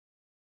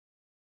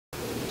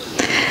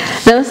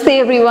Namaste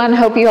everyone,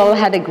 hope you all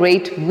had a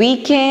great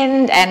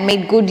weekend and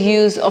made good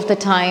use of the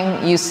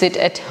time you sit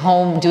at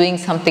home doing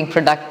something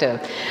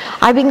productive.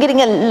 I've been getting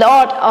a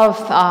lot of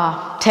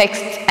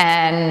texts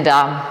and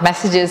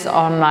messages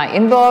on my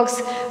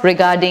inbox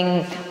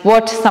regarding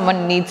what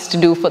someone needs to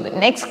do for the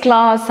next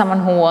class, someone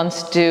who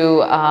wants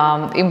to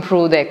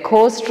improve their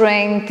core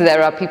strength.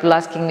 There are people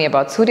asking me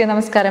about Surya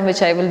Namaskaram,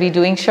 which I will be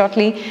doing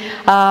shortly.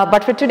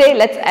 But for today,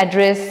 let's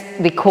address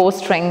the core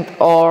strength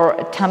or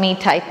tummy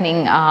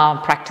tightening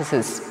practices.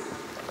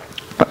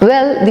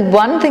 Well, the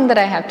one thing that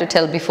I have to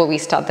tell before we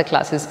start the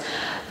class is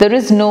there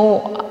is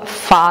no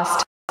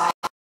fast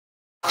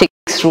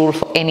fixed rule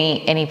for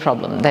any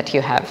problem that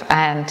you have,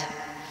 and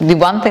the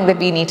one thing that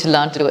we need to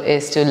learn to do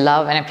is to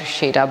love and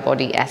appreciate our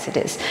body as it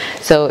is.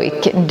 So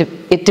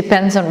it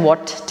depends on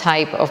what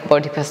type of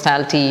body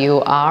personality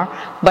you are,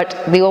 but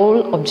the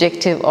whole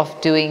objective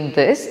of doing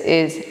this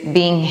is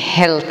being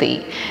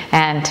healthy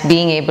and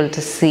being able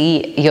to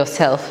see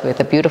yourself with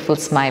a beautiful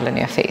smile on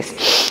your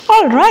face.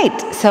 All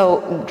right,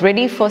 so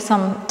ready for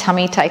some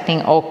tummy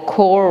tightening or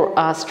core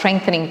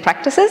strengthening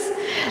practices?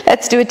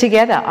 Let's do it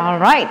together. All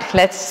right,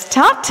 let's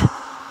start.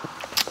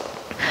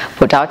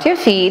 Put out your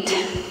feet.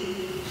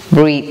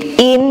 Breathe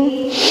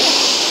in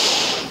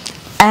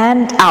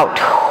and out.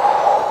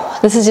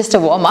 This is just a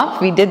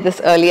warm-up. We did this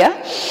earlier.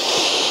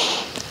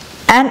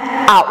 And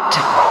out.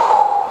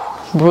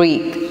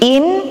 Breathe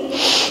in.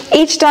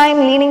 Each time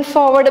leaning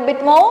forward a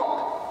bit more.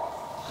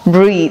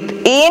 Breathe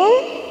in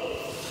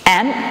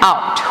and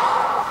out.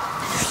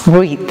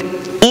 Breathe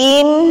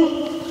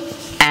in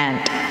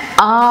and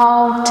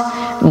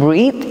out.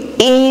 Breathe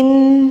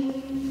in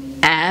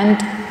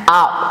and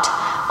out.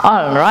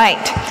 All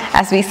right,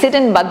 as we sit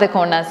in Baddha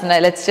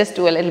Konasana, let's just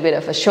do a little bit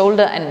of a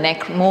shoulder and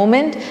neck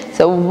movement.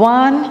 So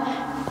 1,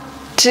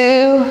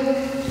 2,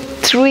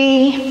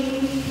 3,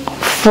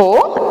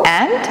 4,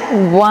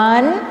 and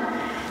 1,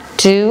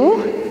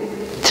 2,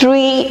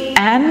 3,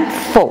 and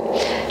 4.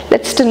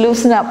 Let's to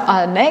loosen up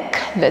our neck.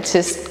 Let's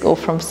just go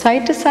from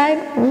side to side.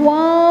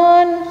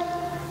 1,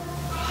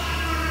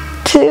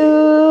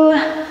 2,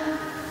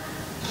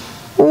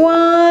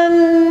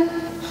 1,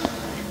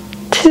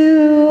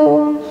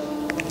 2.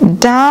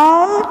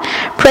 Down,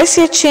 press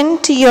your chin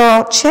to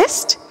your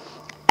chest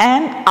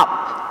and up.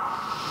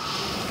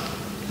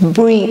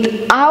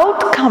 Breathe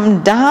out,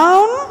 come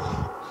down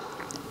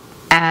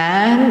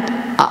and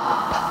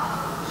up.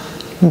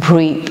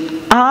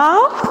 Breathe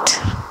out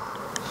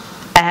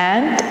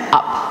and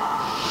up.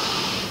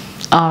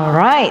 All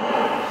right.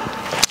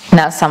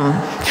 Now some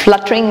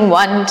fluttering.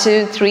 1,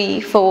 2, 3,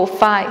 4,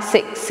 5,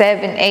 6,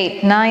 7,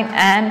 8, 9,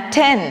 and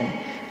 10.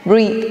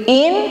 Breathe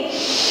in.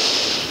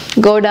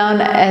 Go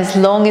down as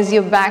long as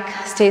your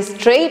back stays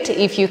straight.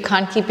 If you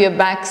can't keep your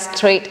back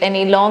straight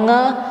any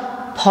longer,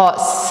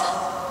 pause.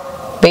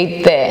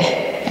 Wait there.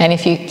 And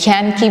if you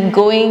can keep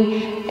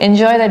going,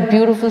 enjoy that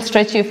beautiful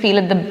stretch you feel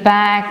at the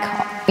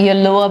back, your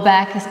lower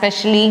back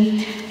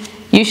especially.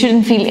 You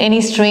shouldn't feel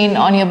any strain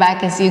on your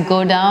back as you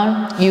go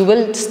down. You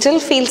will still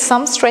feel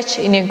some stretch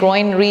in your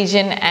groin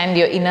region and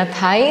your inner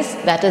thighs.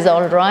 That is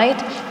all right.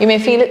 You may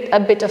feel a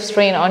bit of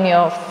strain on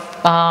your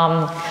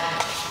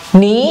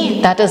knee,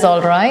 that is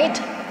all right.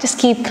 Just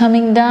keep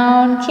coming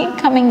down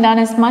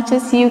as much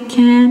as you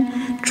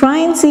can. Try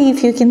and see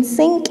if you can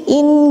sink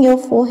in your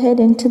forehead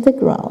into the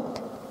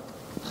ground.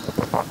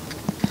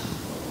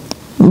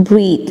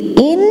 Breathe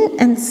in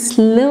and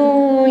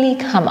slowly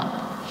come up.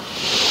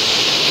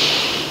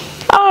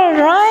 All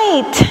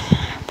right,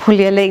 pull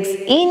your legs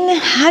in,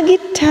 hug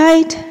it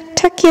tight,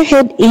 tuck your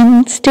head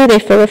in, stay there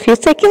for a few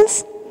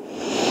seconds.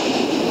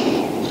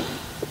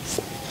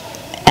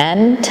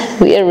 And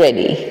we are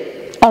ready.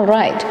 All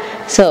right,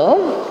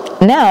 so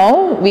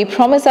now we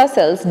promise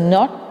ourselves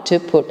not to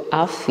put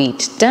our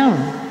feet down,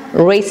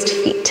 raised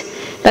feet.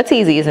 That's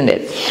easy, isn't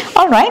it?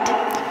 All right,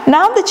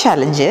 now the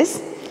challenge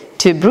is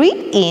to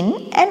breathe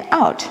in and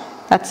out.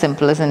 That's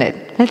simple, isn't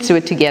it? Let's do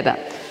it together.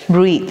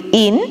 Breathe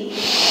in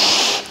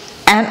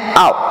and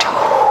out.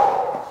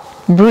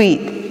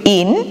 Breathe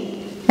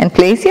in and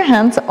place your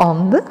hands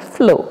on the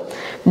floor.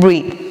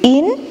 Breathe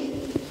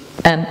in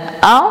and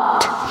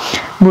out.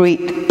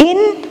 Breathe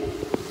in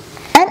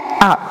and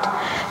out.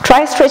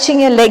 Try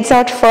stretching your legs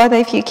out further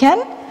if you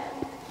can.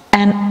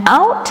 And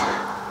out,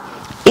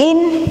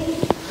 in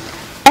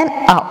and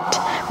out.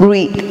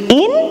 Breathe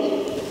in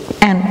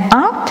and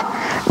out.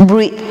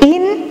 Breathe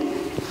in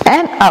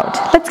and out.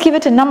 Let's give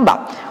it a number.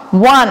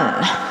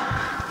 1,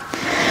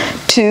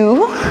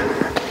 2,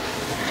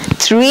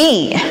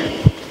 3,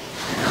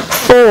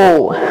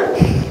 4,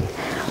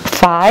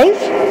 5,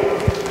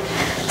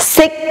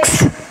 6,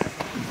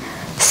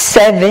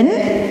 7,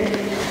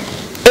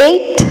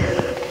 8,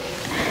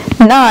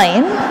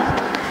 9,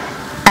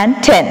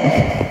 and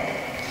 10.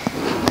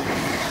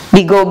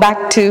 We go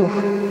back to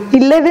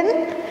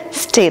 11,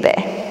 stay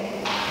there.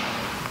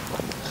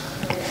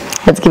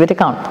 Let's give it a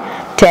count.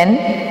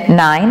 10,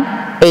 9,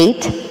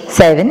 8,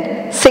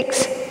 7,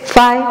 6,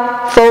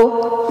 5,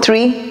 4,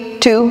 3,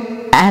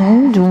 2,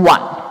 and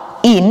 1.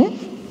 In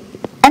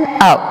and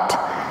out.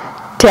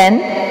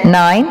 10,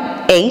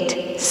 9,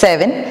 8,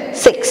 7,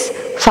 6,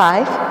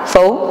 5,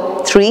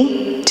 4,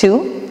 3,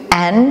 2,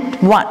 and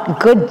 1.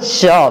 Good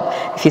job.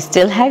 If you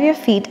still have your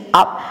feet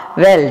up,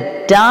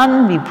 well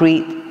done. We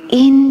breathe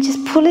in,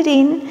 just pull it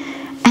in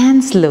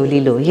and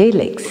slowly lower your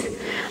legs.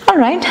 All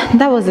right,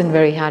 that wasn't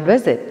very hard,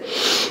 was it?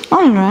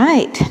 All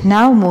right,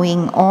 now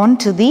moving on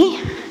to the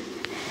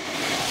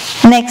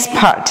next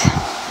part.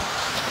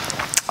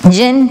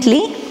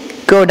 Gently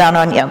go down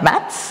on your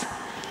mats.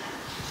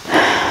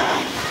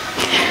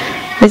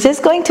 We're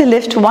just going to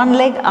lift one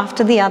leg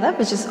after the other,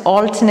 which is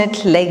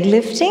alternate leg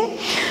lifting.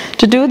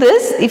 To do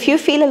this, if you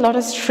feel a lot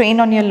of strain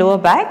on your lower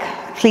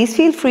back, please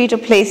feel free to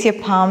place your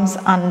palms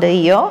under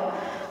your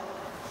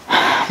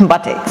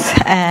buttocks.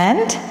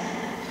 And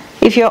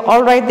if you're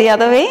all right the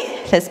other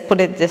way, let's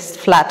put it just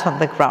flat on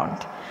the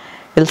ground.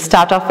 We'll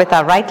start off with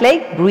our right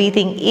leg,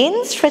 breathing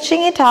in,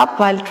 stretching it up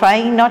while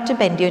trying not to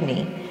bend your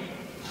knee.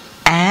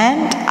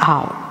 And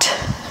out.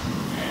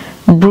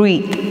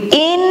 Breathe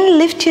in,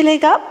 lift your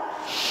leg up.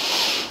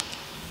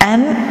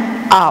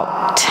 And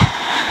out.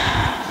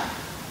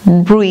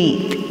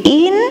 Breathe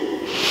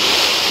in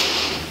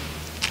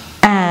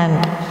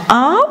and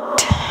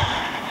out.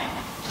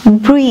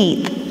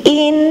 Breathe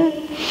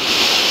in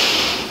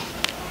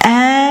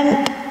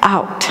and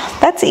out.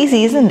 That's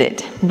easy, isn't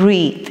it?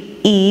 Breathe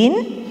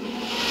in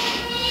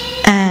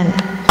and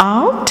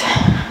out.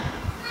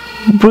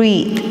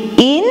 Breathe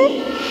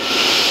in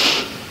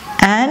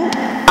and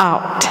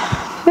out.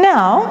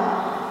 Now,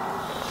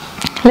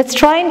 let's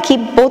try and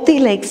keep both the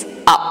legs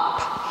up.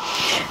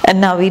 And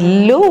now we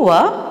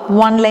lower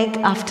one leg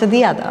after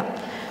the other.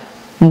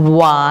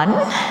 1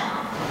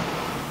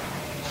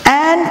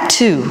 and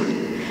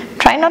 2.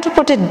 Try not to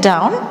put it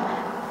down.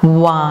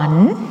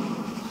 1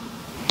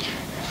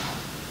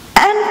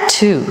 and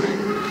 2.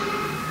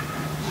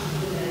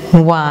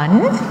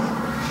 1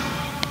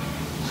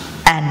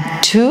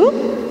 and 2.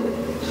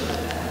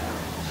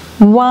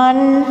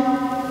 1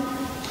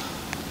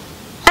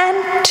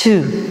 and 2.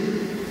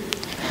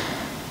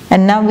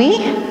 And now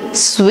we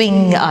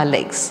swing our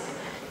legs.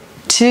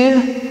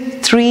 2,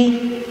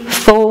 3,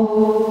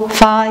 4,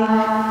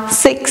 5,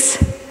 6,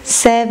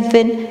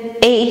 7,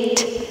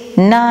 8,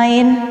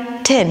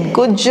 9, 10.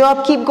 Good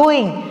job, keep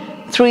going.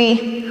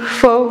 3,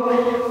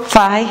 4,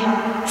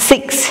 5,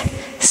 6,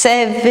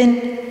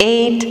 7,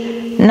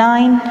 8,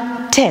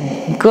 9,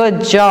 10.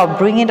 Good job.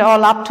 Bring it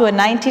all up to a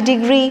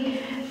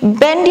 90-degree.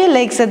 Bend your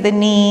legs at the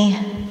knee.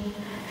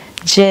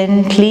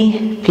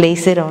 Gently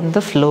place it on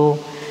the floor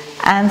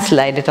and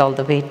slide it all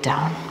the way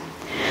down.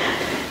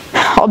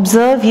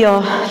 Observe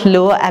your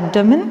lower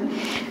abdomen.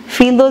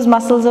 Feel those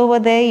muscles over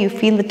there. You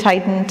feel the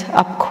tightened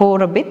up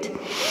core a bit.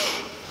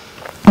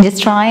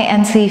 Just try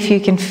and see if you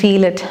can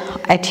feel it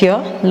at your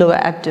lower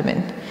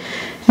abdomen.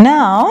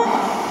 Now,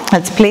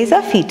 let's place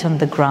our feet on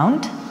the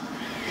ground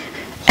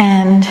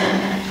and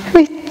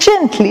we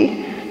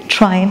gently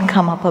try and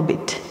come up a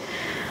bit.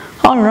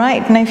 All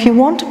right, now if you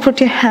want to put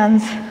your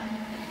hands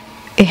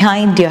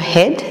behind your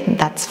head,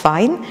 that's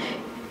fine.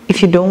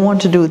 If you don't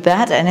want to do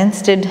that and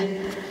instead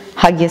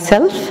hug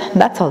yourself,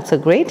 that's also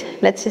great.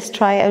 Let's just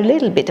try a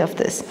little bit of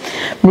this.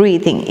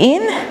 Breathing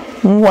in,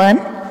 1,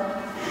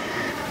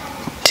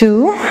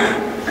 2,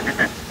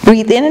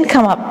 breathe in and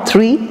come up,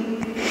 3,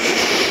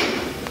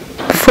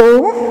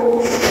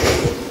 4,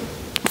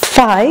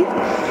 5,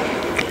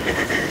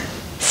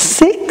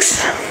 6,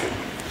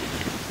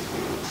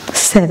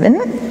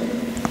 7,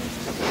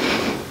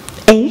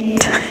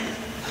 8,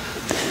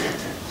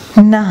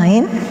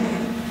 9,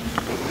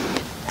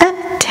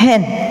 and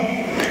 10.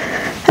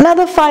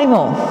 Another 5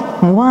 more.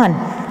 1,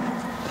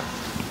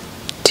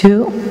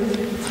 2,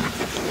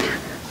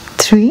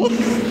 3,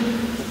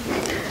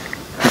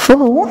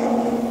 4,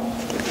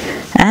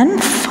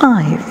 and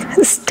 5.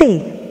 Stay.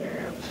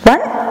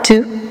 1,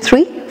 2,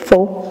 3,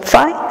 4,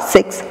 5,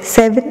 6,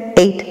 7,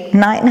 8,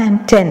 9,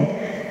 and 10.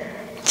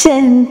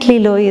 Gently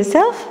lower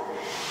yourself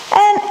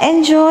and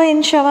enjoy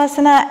in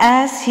Shavasana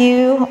as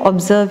you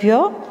observe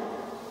your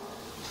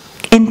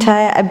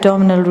entire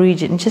abdominal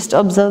region. Just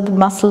observe the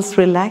muscles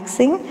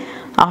relaxing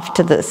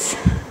after this.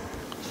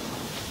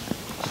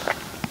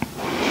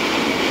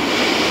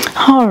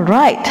 All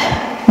right,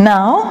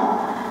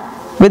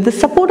 now with the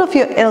support of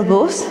your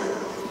elbows,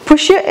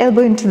 push your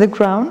elbow into the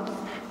ground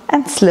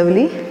and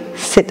slowly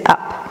sit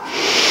up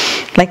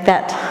like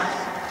that.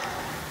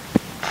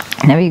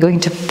 Now we're going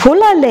to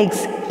pull our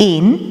legs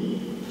in,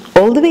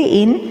 all the way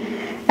in,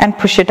 and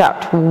push it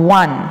out.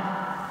 1,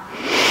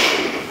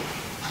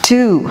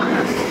 2,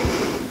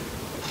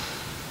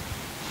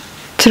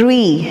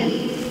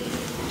 3.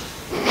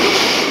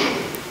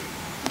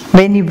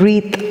 When you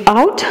breathe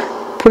out,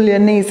 pull your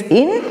knees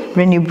in.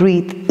 When you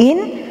breathe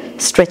in,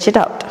 stretch it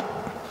out.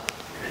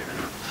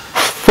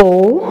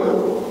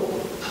 4,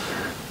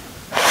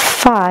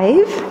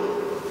 5,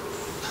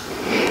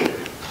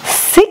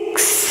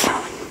 6,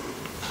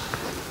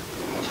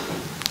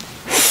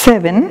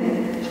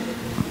 7,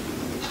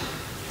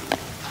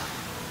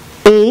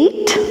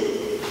 8,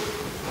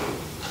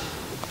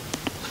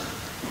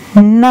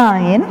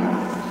 9,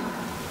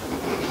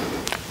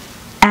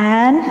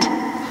 and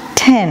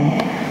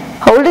 10.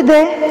 Hold it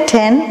there.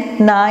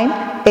 10,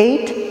 9,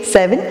 8,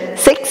 7,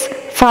 6,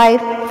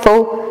 5,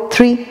 4,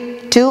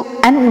 3, 2,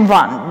 and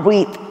 1.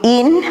 Breathe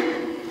in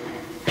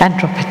and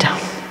drop it down.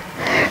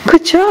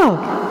 Good job.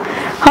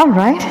 All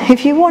right.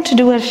 If you want to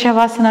do a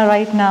Shavasana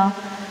right now,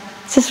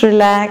 just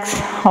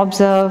relax,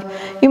 observe.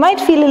 You might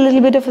feel a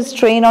little bit of a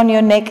strain on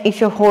your neck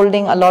if you're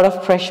holding a lot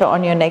of pressure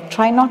on your neck.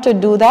 Try not to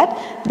do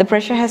that. The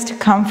pressure has to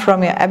come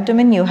from your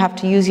abdomen. You have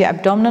to use your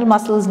abdominal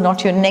muscles,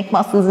 not your neck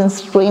muscles, and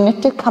strain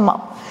it to come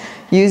up.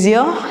 Use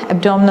your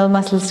abdominal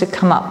muscles to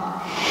come up.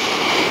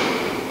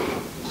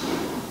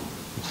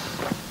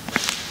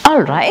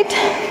 All right.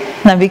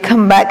 Now we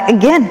come back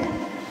again.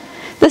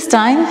 This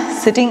time,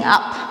 sitting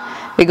up.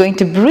 We're going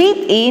to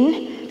breathe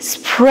in,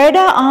 spread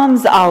our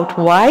arms out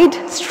wide,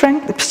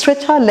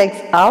 stretch our legs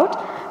out,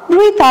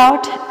 breathe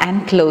out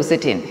and close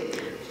it in.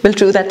 We'll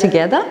do that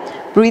together.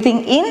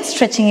 Breathing in,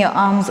 stretching your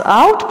arms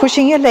out,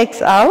 pushing your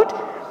legs out,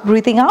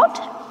 breathing out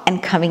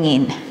and coming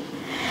in.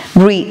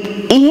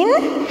 Breathe in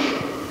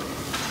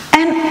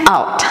and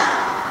out.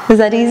 Is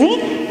that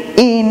easy?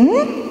 In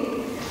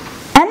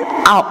and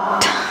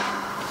out.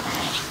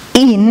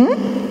 In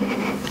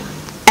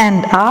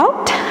and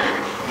out,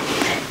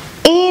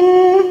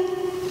 in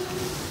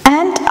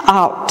and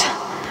out.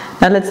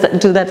 Now let's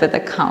do that with a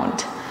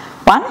count.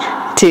 1,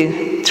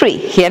 2, 3.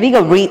 Here we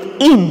go. Breathe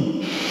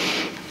in,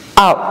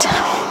 out.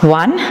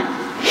 1,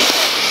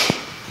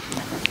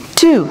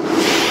 2,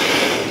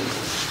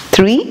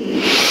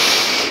 3,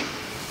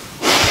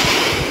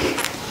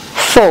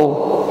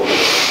 4,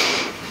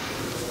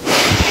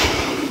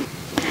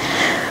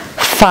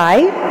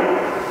 5,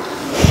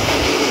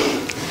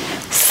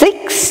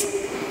 6,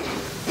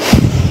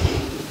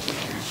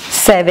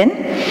 7,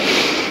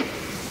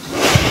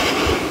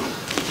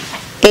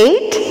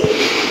 8,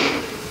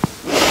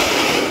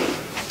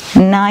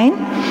 9,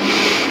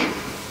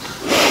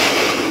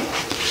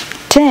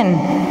 10.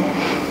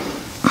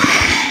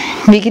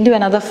 We can do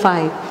another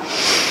 5.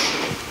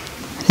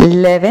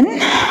 11,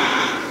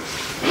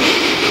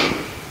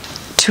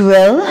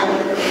 12,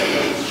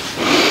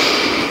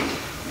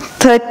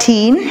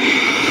 13,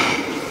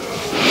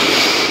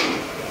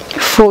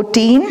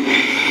 14,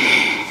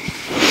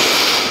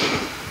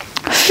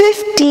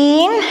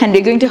 15, and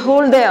we're going to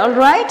hold there, all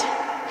right?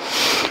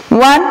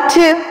 1,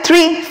 2,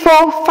 3,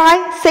 4,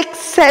 5, 6,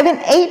 7,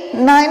 8,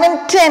 9,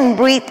 and 10.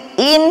 Breathe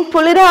in,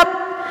 pull it up.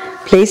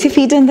 Place your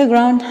feet on the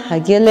ground,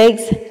 hug your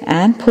legs,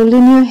 and pull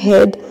in your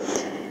head.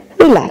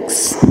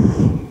 Relax.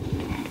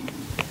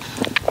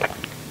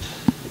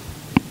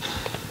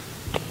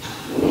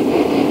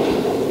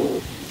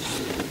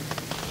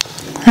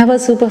 That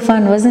was super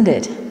fun, wasn't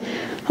it?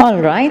 All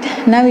right,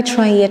 now we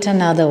try yet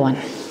another one.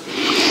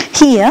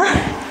 Here,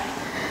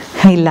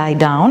 we lie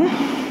down.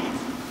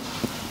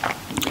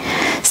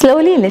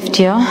 Slowly lift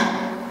your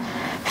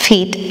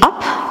feet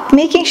up,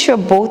 making sure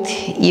both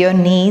your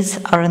knees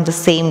are in the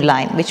same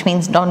line, which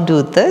means don't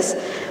do this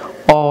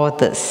or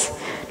this.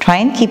 Try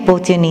and keep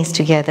both your knees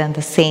together in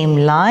the same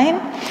line.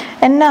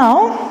 And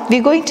now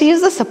we're going to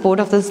use the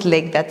support of this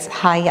leg that's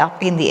high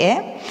up in the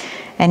air,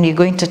 and you're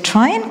going to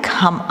try and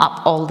come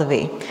up all the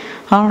way.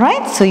 All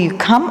right, so you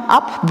come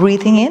up,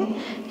 breathing in.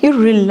 You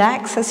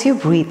relax as you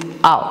breathe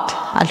out.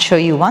 I'll show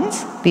you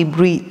once. We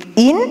breathe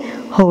in,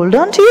 hold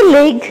on to your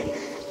leg,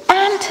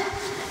 and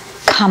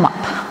come up.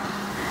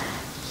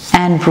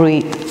 And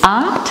breathe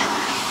out,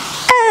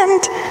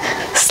 and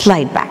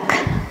slide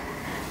back.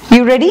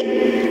 You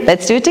ready?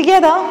 Let's do it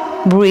together.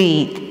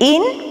 Breathe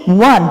in, 1.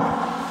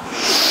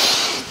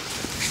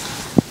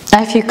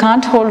 Now if you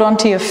can't hold on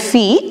to your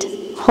feet,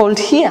 hold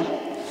here,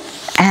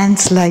 and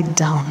slide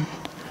down.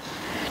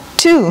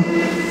 2.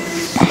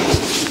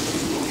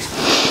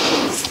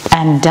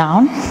 And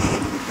down.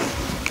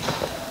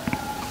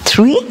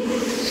 3.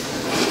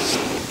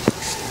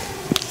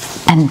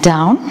 And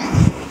down.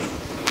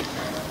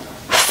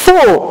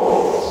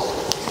 4.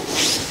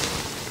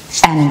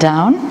 And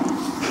down.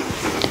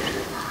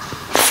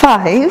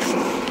 5.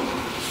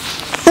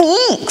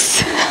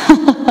 Eeks.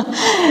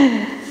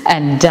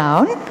 And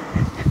down.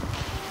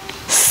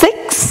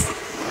 6.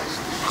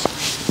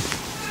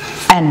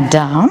 And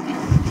down.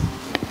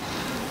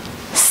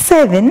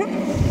 7.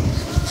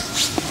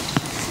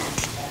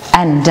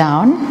 And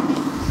down.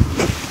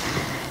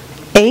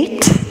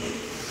 8.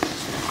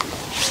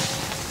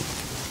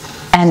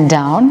 And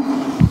down.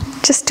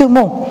 Just 2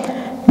 more.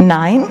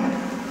 9.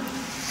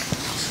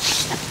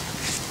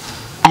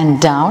 And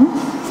down.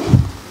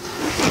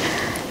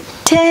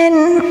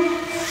 10.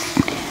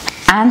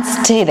 And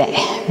stay there.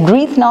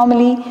 Breathe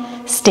normally.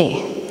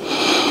 Stay.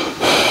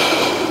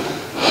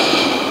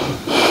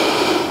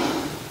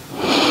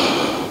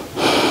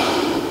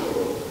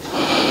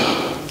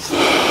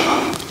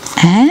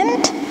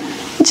 And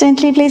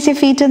gently place your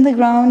feet on the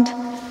ground.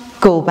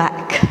 Go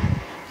back.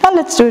 Now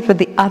let's do it with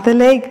the other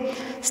leg.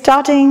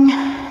 Starting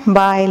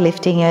by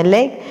lifting your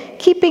leg,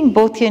 keeping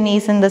both your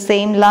knees in the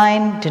same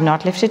line. Do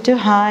not lift it too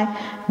high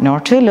nor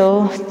too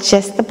low,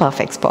 just the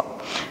perfect spot.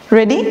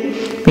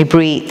 Ready? We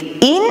breathe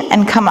in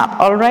and come up.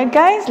 All right,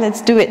 guys,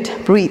 let's do it.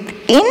 Breathe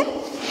in,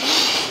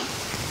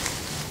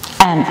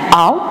 and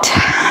out.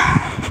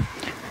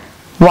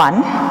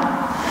 1,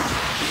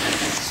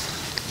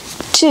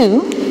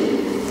 2,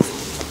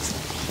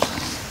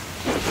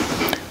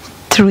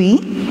 3,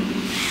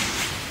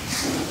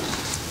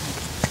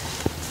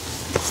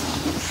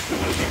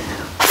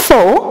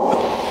 4,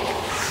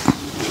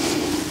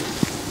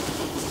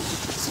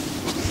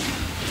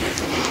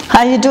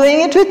 are you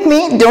doing it with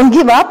me? Don't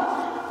give up.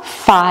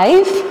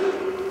 5,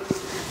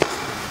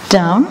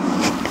 down,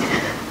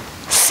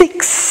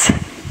 6,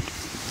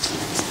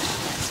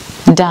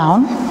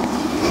 down,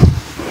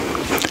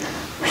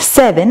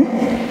 7,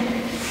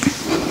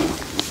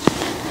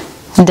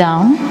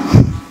 down,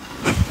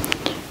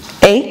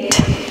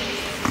 8,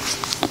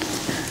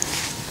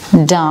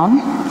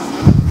 down,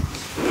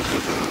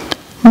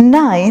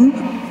 9,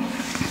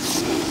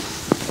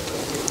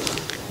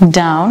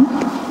 down,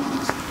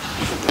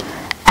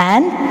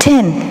 and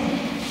 10.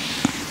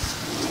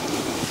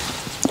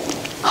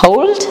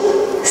 Hold,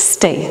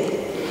 stay.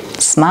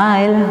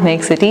 Smile,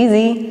 makes it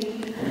easy.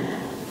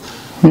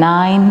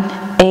 9,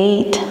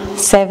 8,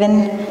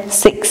 7,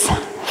 6,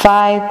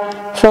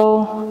 5,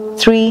 4,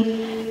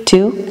 3,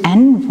 2,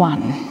 and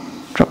 1.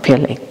 Drop your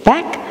leg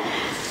back.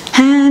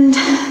 And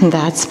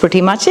that's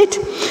pretty much it.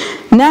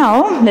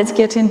 Now, let's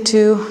get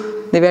into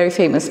the very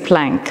famous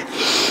plank.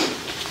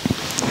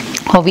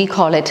 Or we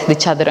call it the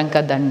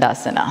Chaturanga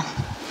Dandasana.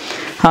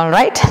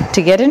 Alright,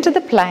 to get into the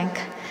plank,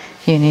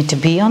 you need to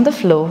be on the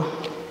floor.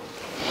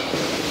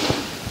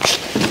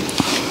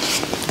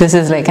 This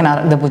is like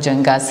the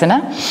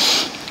Bhujangasana.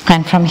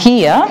 And from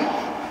here,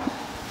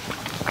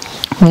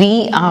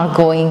 we are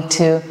going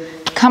to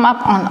come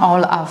up on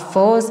all our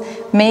fours,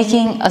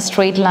 making a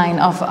straight line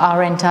of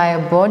our entire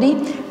body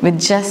with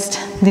just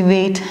the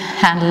weight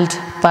handled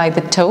by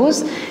the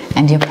toes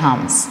and your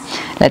palms.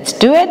 Let's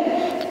do it.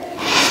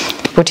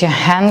 Put your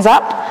hands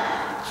up.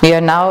 We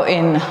are now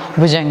in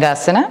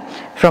Bhujangasana.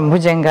 From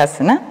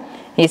Bhujangasana,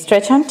 you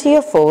stretch onto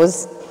your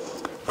fours,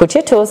 put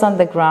your toes on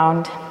the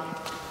ground,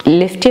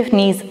 lift your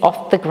knees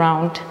off the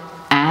ground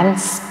and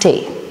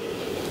stay.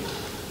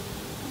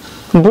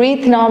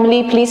 Breathe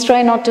normally. Please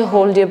try not to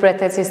hold your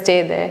breath as you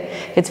stay there.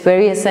 It's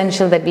very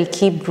essential that we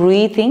keep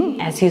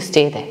breathing as you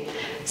stay there.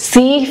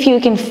 See if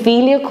you can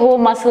feel your core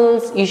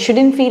muscles. You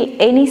shouldn't feel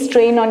any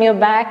strain on your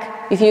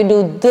back. If you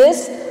do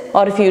this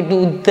or if you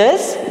do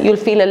this, you'll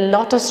feel a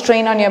lot of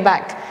strain on your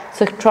back.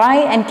 So try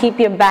and keep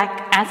your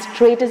back as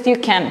straight as you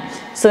can.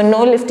 So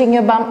no lifting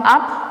your bum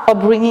up or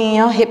bringing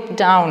your hip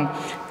down.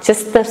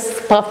 Just the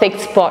perfect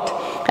spot.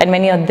 And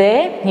when you're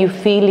there, you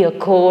feel your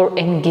core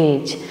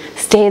engage.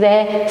 Stay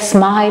there,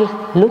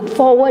 smile, look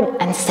forward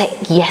and say,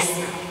 yes,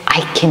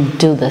 I can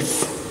do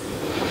this.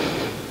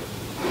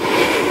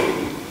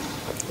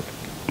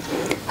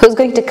 Who's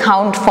going to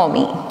count for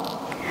me?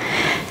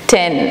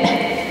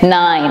 10,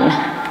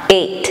 9,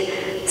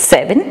 8,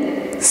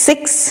 7,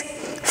 6,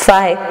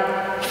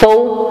 5,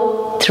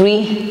 4,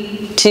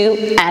 3,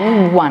 2,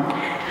 and 1.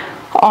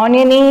 On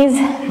your knees,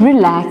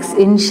 relax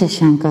in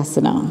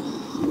Shashankasana.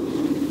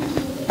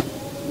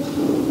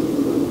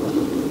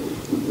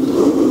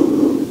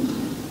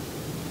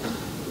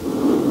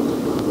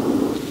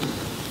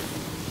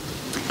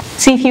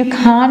 See if you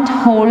can't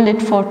hold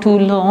it for too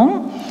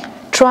long.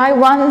 Try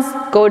once,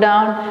 go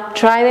down.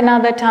 Try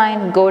another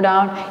time, go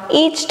down.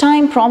 Each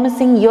time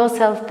promising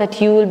yourself that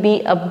you will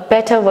be a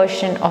better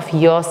version of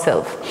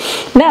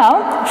yourself.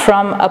 Now,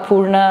 from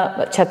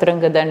Apurna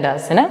Chaturanga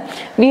Dandasana,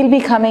 we'll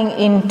be coming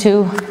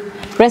into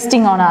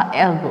resting on our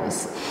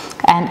elbows.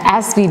 And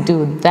as we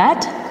do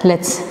that,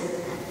 let's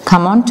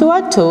come onto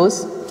our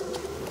toes,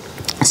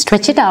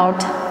 stretch it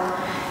out.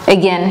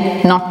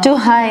 Again, not too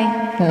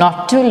high,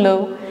 not too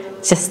low,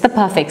 just the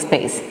perfect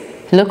space.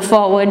 Look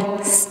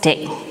forward,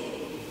 stay.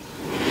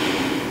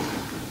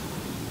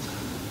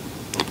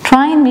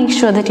 Try and make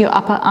sure that your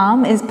upper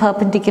arm is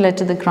perpendicular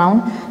to the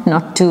ground,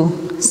 not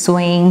too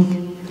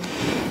swaying.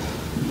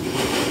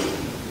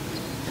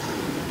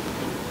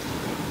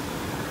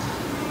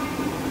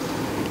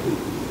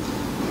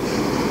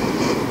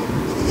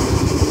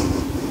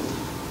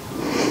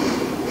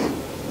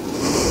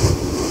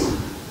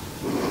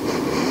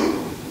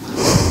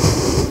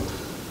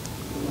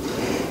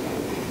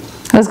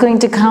 I was going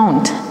to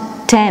count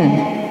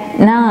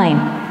 10,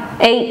 9,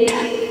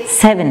 8,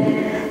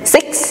 7,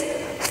 6,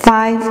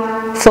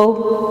 5,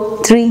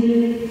 4,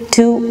 3,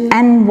 2,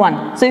 and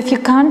 1. So if you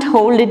can't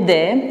hold it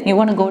there, you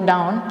want to go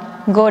down,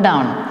 go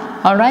down.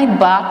 Alright,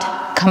 but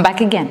come back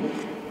again.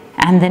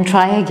 And then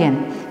try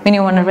again. When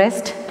you want to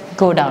rest,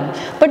 go down.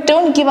 But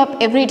don't give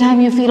up every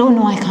time you feel, oh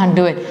no, I can't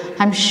do it.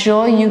 I'm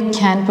sure you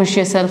can push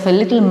yourself a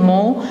little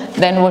more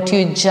than what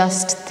you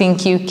just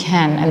think you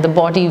can. And the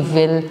body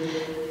will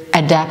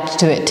adapt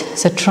to it.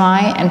 So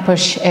try and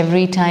push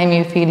every time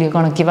you feel you're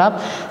going to give up.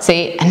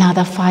 Say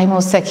another 5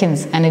 more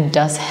seconds, and it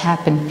does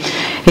happen.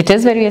 It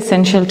is very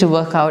essential to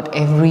work out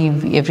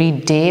every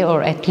day,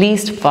 or at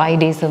least 5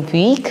 days a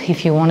week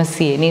if you want to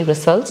see any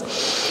results.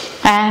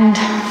 And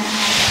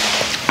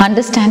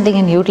understanding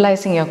and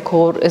utilizing your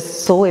core is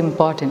so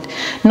important.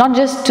 Not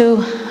just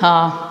to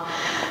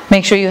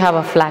make sure you have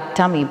a flat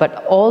tummy,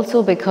 but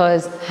also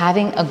because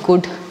having a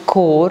good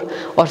core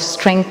or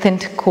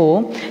strengthened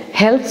core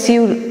helps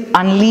you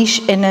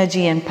unleash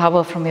energy and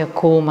power from your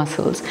core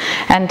muscles.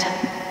 And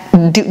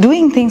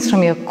doing things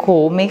from your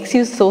core makes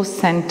you so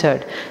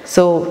centered.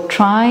 So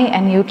try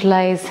and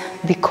utilize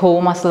the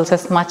core muscles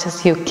as much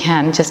as you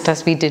can, just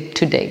as we did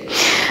today.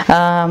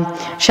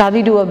 Shall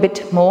we do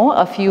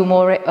a few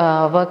more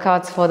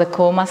workouts for the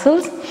core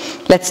muscles?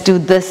 Let's do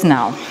this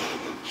now.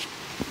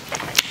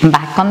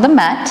 Back on the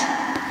mat.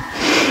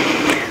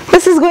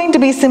 This is going to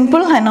be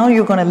simple. I know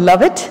you're going to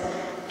love it.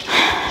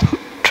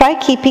 Try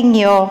keeping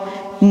your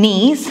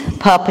knees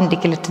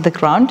perpendicular to the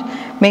ground.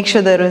 Make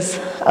sure there is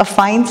a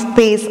fine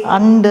space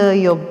under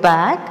your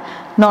back,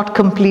 not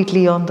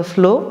completely on the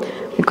floor,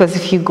 because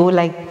if you go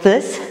like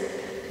this,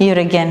 you're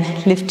again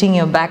lifting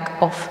your back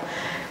off.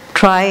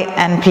 Try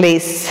and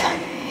place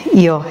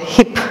your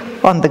hip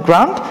on the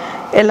ground,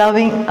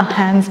 allowing a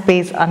hand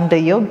space under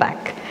your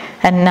back.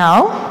 And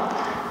now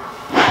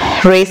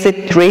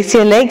raise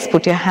your legs,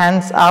 put your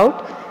hands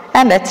out,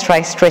 and let's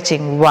try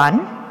stretching.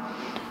 1,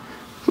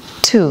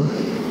 2,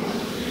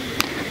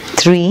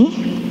 3,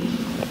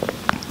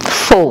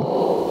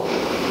 4,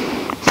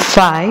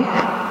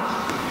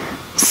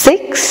 5,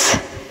 6,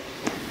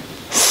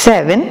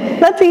 7.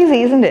 That's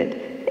easy, isn't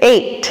it?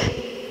 8,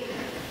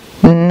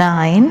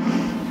 9,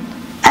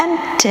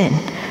 and 10.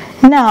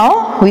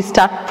 Now we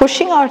start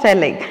pushing out our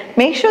leg.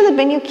 Make sure that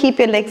when you keep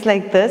your legs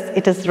like this,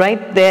 it is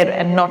right there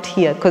and not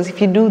here, because if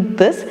you do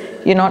this,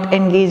 you're not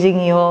engaging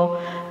your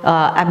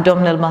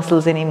abdominal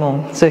muscles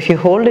anymore. So if you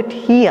hold it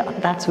here,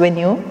 that's when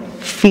you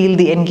feel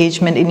the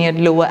engagement in your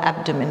lower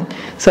abdomen.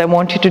 So I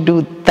want you to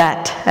do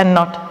that and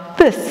not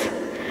this.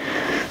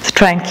 So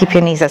try and keep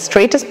your knees as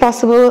straight as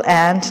possible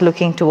and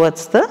looking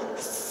towards the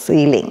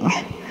ceiling.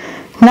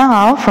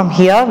 Now from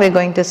here we're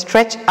going to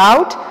stretch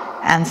out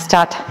and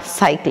start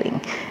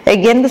cycling.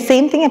 Again, the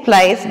same thing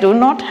applies. Do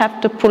not have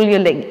to pull your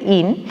leg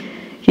in.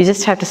 You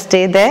just have to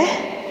stay there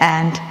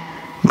and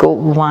go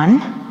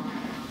 1,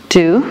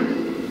 2,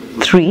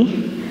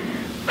 3,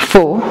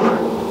 4,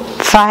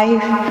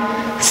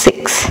 5,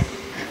 6,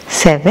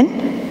 7,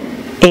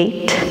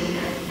 8,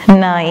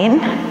 9,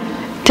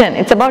 10.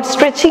 It's about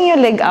stretching your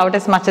leg out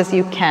as much as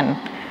you can.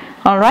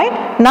 Alright,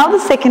 now the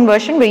second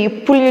version where you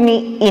pull your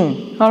knee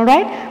in.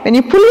 Alright, when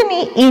you pull your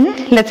knee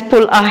in, let's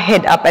pull our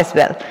head up as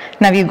well.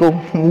 Now you go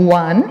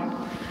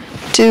 1,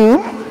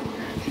 2,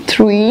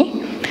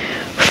 3,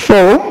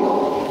 4,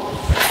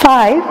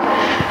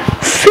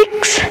 5,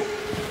 6,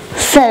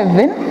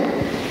 7,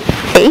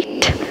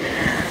 8,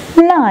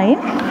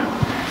 9,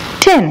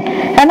 10.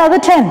 Another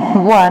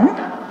 10. 1,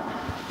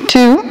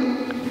 2,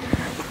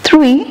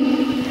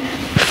 3,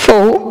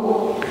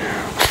 4,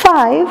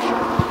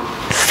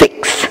 5,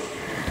 6,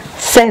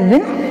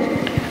 7,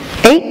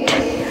 8,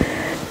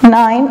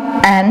 9,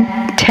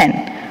 and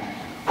 10.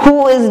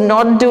 Who is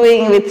not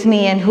doing with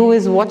me and who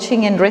is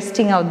watching and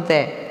resting out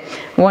there?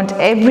 I want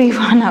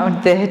everyone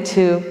out there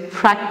to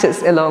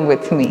practice along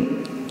with me.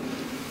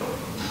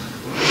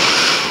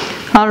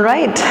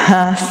 Alright,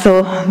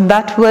 so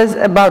that was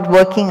about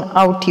working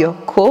out your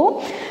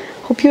core.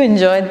 Hope you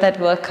enjoyed that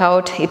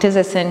workout. It is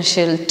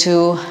essential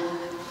to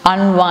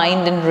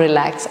unwind and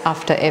relax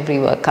after every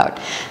workout.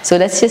 So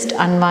let's just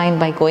unwind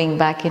by going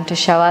back into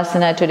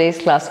Shavasana. Today's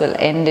class will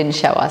end in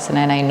Shavasana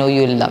and I know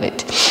you'll love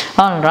it.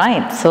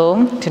 Alright,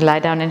 so to lie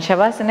down in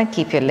Shavasana,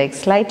 keep your legs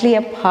slightly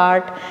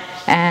apart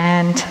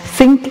and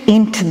sink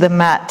into the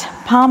mat.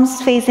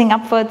 Palms facing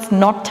upwards,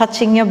 not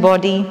touching your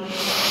body.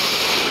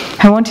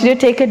 I want you to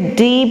take a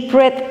deep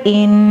breath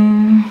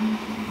in.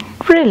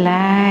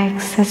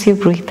 Relax as you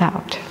breathe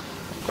out.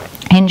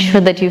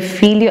 Ensure that you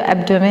feel your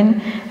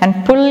abdomen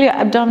and pull your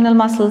abdominal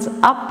muscles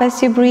up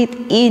as you breathe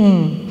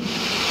in.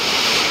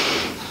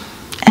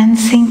 And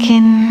sink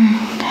in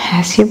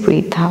as you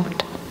breathe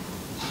out.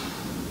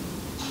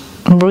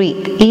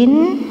 Breathe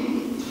in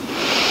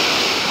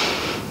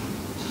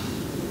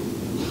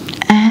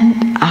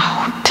and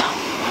out.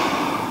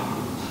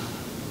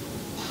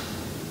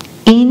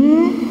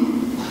 In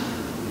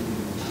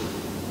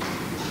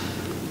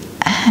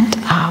and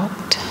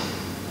out.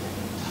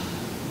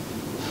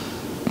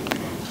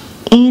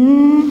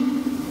 In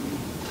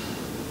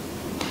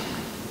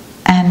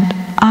and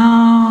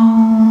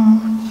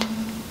out.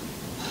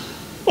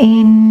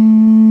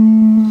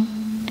 In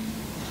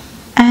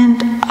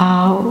and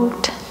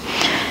out.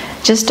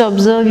 Just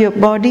observe your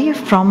body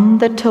from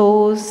the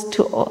toes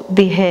to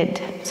the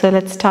head. So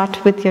let's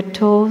start with your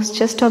toes.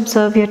 Just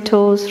observe your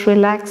toes.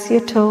 Relax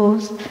your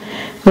toes.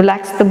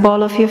 Relax the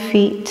ball of your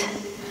feet.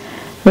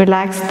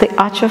 Relax the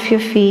arch of your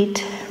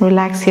feet.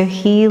 Relax your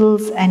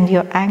heels and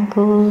your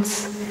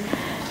ankles.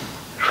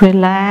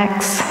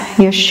 Relax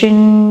your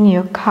shin,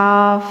 your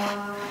calf,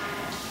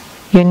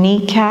 your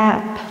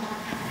kneecap,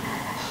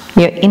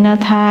 your inner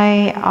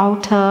thigh,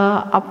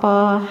 outer,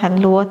 upper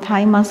and lower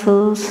thigh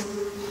muscles.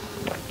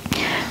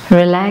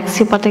 Relax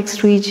your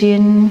buttocks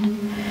region.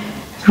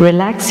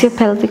 Relax your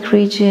pelvic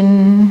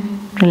region.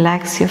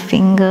 Relax your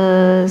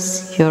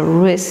fingers, your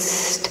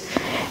wrist,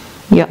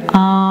 your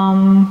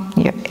arm,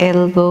 your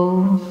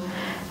elbow.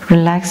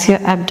 Relax your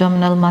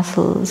abdominal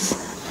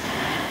muscles.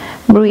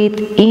 Breathe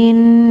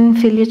in,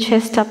 fill your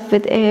chest up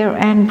with air,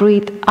 and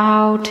breathe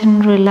out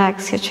and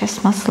relax your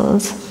chest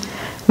muscles.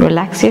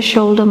 Relax your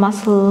shoulder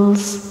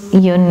muscles,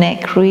 your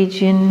neck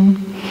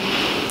region.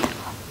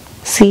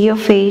 See your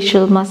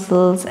facial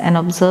muscles and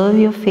observe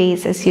your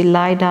face as you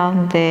lie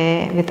down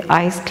there with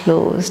eyes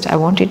closed. I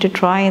want you to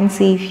try and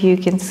see if you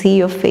can see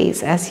your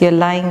face as you're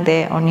lying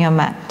there on your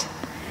mat.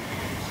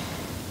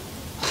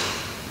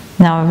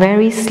 Now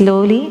very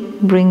slowly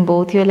bring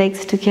both your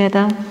legs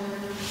together.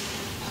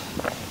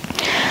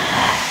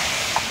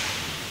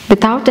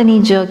 Without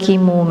any jerky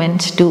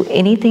movement, do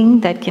anything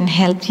that can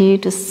help you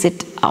to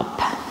sit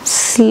up.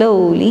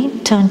 Slowly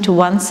turn to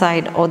one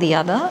side or the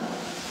other.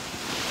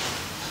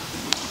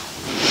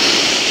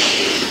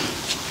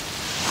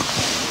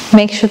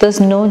 Make sure there's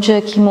no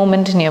jerky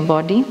movement in your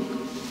body.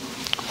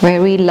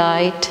 Very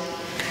light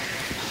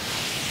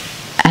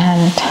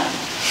and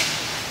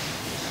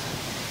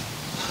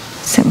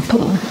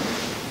simple.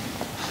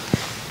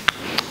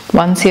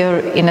 Once you're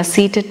in a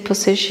seated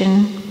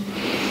position,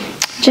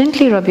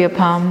 gently rub your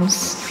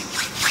palms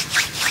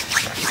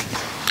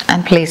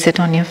and place it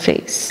on your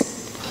face.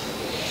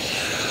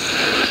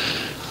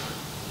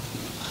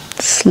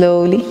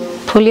 Slowly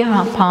pull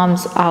your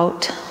palms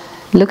out.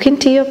 Look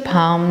into your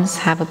palms.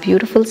 Have a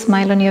beautiful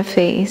smile on your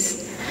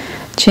face.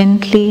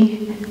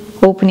 Gently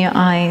open your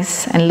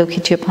eyes and look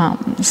at your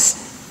palms.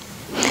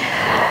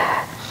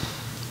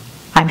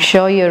 I'm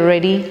sure you're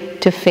ready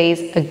to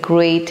face a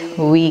great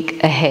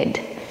week ahead.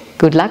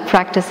 Good luck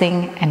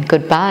practicing and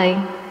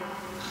goodbye.